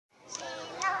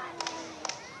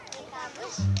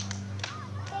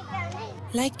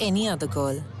Like any other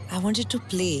girl, I wanted to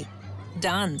play,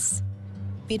 dance,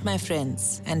 meet my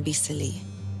friends and be silly.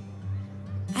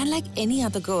 And like any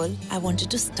other girl, I wanted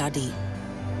to study.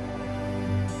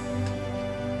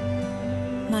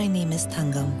 My name is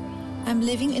Thangam. I'm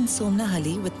living in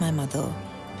Somnahalli with my mother.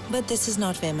 But this is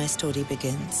not where my story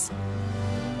begins.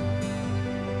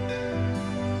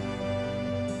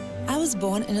 I was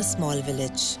born in a small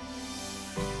village.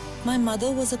 My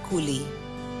mother was a coolie.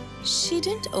 She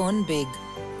didn't earn big,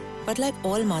 but like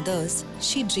all mothers,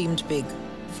 she dreamed big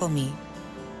for me.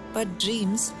 But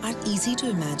dreams are easy to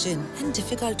imagine and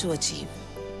difficult to achieve.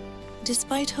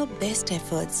 Despite her best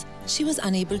efforts, she was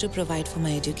unable to provide for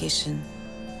my education.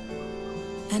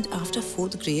 And after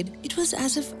 4th grade, it was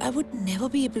as if I would never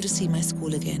be able to see my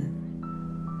school again.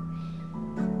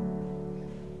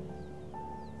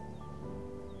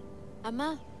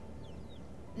 Amma,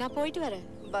 na poitu vara.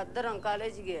 Baddaram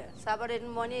college ge. Sabade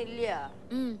money illiya.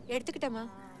 Eduthukittama.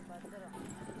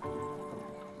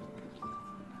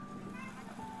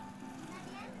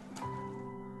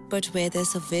 But where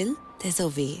there's a will, there's a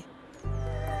way.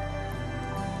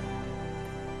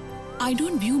 I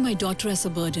don't view my daughter as a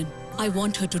burden. I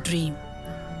want her to dream,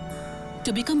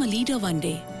 to become a leader one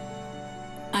day.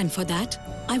 And for that,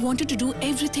 I wanted to do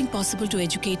everything possible to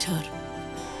educate her.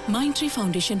 Mindtree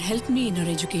Foundation helped me in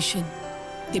her education.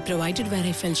 They provided where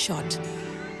I fell short.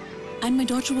 And my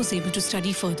daughter was able to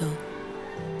study further.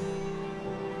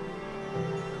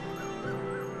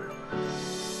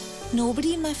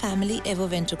 Nobody in my family ever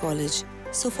went to college,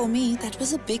 so for me, that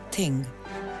was a big thing.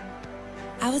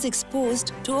 I was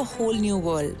exposed to a whole new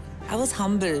world. I was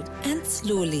humbled, and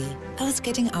slowly, I was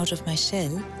getting out of my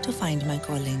shell to find my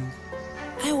calling.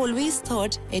 I always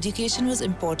thought education was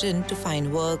important to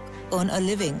find work, earn a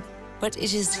living. But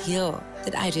it is here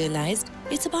that I realized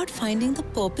it's about finding the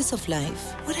purpose of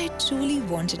life, what I truly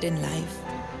wanted in life.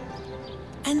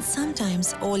 And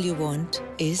sometimes all you want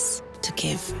is to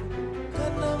give.